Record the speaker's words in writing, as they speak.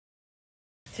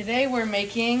Today we're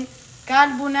making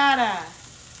Carbonara.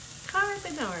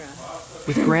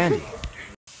 With Grandy.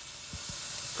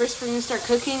 First we're going to start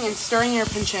cooking and stirring our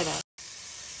pancetta.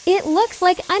 It looks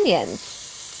like onions.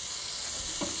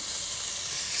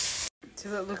 So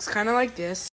it looks kind of like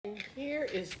this. And here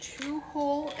is 2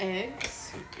 whole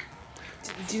eggs.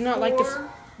 Do not like the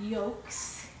 4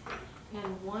 yolks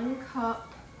and 1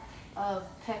 cup of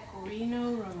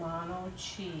pecorino romano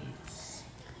cheese.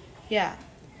 Yeah.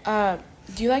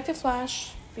 Do you like the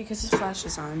flash? Because the flash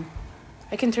is on.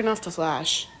 I can turn off the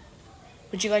flash.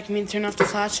 Would you like me to turn off the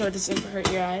flash so it doesn't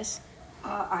hurt your eyes?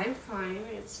 I'm fine.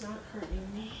 It's not hurting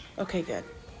me. Okay, good.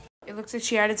 It looks like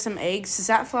she added some eggs. Is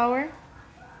that flour?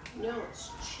 No, it's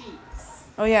cheese.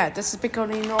 Oh yeah, this is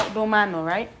pecorino romano,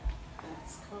 right?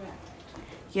 That's correct.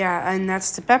 Yeah, and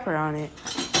that's the pepper on it.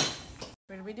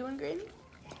 What are we doing, Grandy?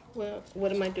 Well,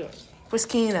 what am I doing?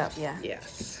 Whisking it up, yeah.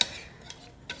 Yes.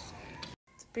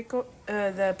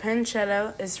 The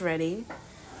pancetta is ready.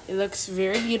 It looks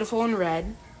very beautiful and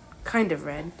red. Kind of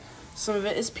red. Some of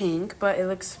it is pink, but it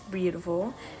looks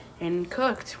beautiful and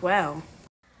cooked well.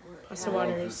 The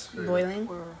water is boiling.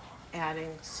 We're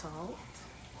adding salt.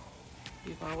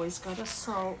 You've always got to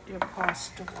salt your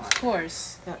pasta. Of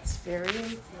course. That's very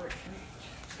important.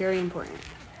 Very important.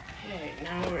 Right,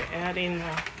 now we're adding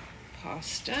the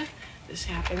pasta. This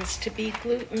happens to be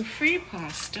gluten-free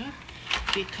pasta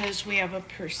because we have a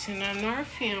person in our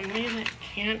family that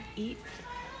can't eat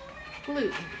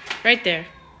gluten. Right there.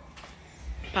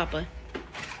 Papa.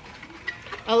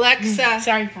 Alexa,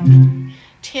 Sorry, Papa.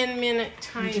 10-minute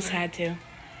timer. I just had to.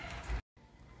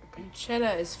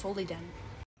 Pancetta is fully done.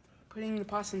 Putting the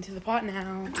pasta into the pot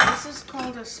now. This is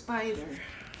called a spider.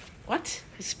 What?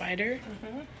 A spider?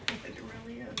 It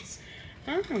really is.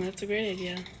 Oh, that's a great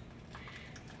idea.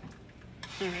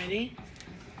 Alrighty.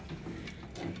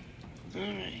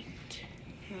 Alright.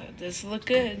 That does look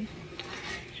good.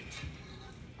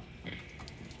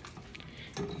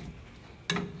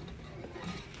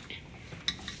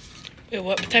 Wait,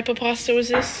 what type of pasta was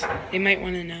this? They might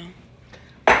want to know.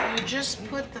 You just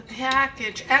put the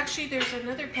package. Actually, there's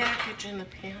another package in the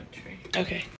pantry.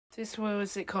 Okay. This, what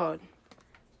was it called?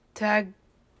 Tagliatelle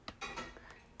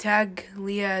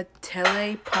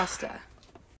pasta.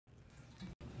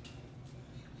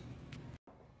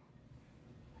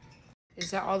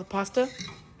 Is that all the pasta?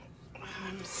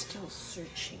 I'm still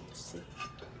searching. See,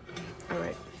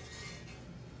 Alright.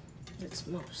 it's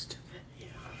most of it.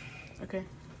 Yeah. Okay.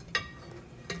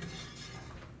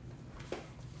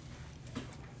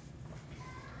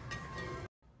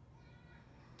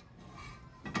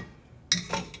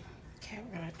 Okay,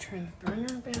 we're gonna turn the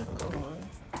burner back on.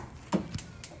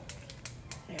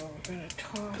 And we're gonna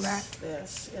toss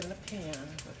this in the pan.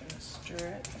 We're gonna stir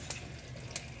it.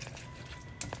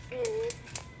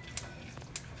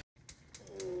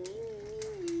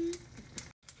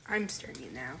 I'm stirring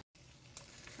it now.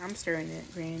 I'm stirring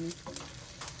it, Granny.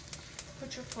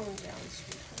 Put your phone down,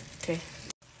 sweetheart. Okay.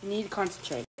 You need to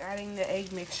concentrate. Adding the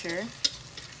egg mixture.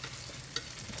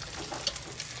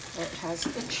 It has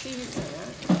the cheese in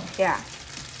it. Yeah.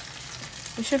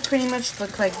 It should pretty much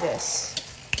look like this.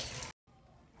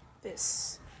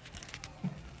 This.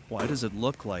 Why does it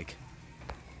look like?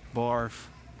 Barf.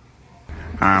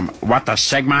 What the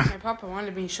Sigma? My papa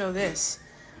wanted me to show this.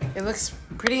 It looks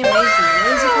pretty amazing. What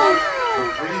is it called?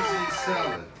 Caprese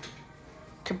salad.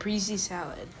 Caprese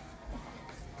salad.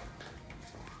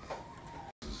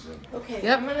 Okay,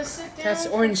 Yep. I'm gonna sit down. That's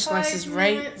for orange 5 slices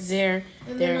right minutes, there,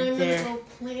 and there, then I'm there, gonna go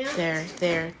plant.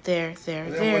 there,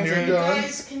 And then when you're You done,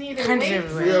 guys can either Kind of wait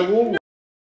everywhere. yeah, we'll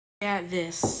Yeah,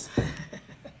 this.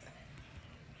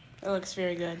 It looks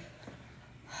very good.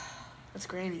 That's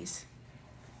Granny's.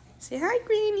 Say hi,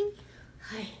 Granny.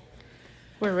 Hi.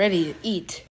 We're ready to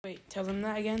eat. Wait, tell them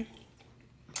that again.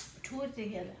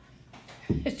 Tutti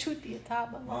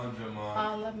taba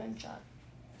lemon shot.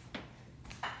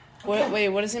 Wait,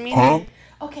 what does it mean?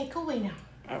 Okay, go away now.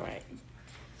 All right.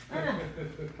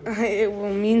 It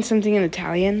will mean something in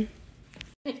Italian.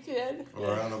 Good.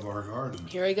 We're out of our garden.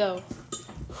 Here we go.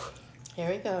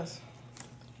 Here he goes.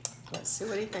 Let's see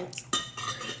what he thinks.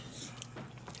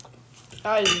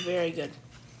 That is very good.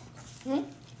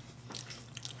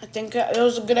 I think it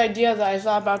was a good idea that I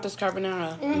thought about this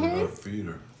carbonara. They're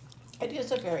feeder. It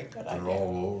is a very good They're idea.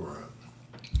 all over it.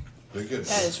 They get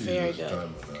That is busy very this good.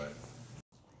 time of night.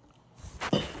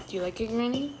 Do you like it,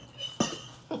 Granny?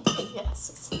 Yes,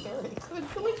 it's very good.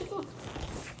 Come on.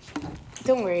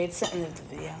 Don't worry, it's the end of the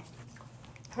video.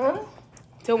 Huh?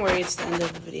 Don't worry, it's the end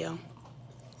of the video.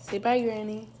 Say bye,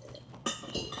 Granny.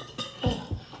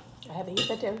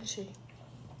 Arrivederci.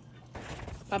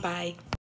 Bye-bye.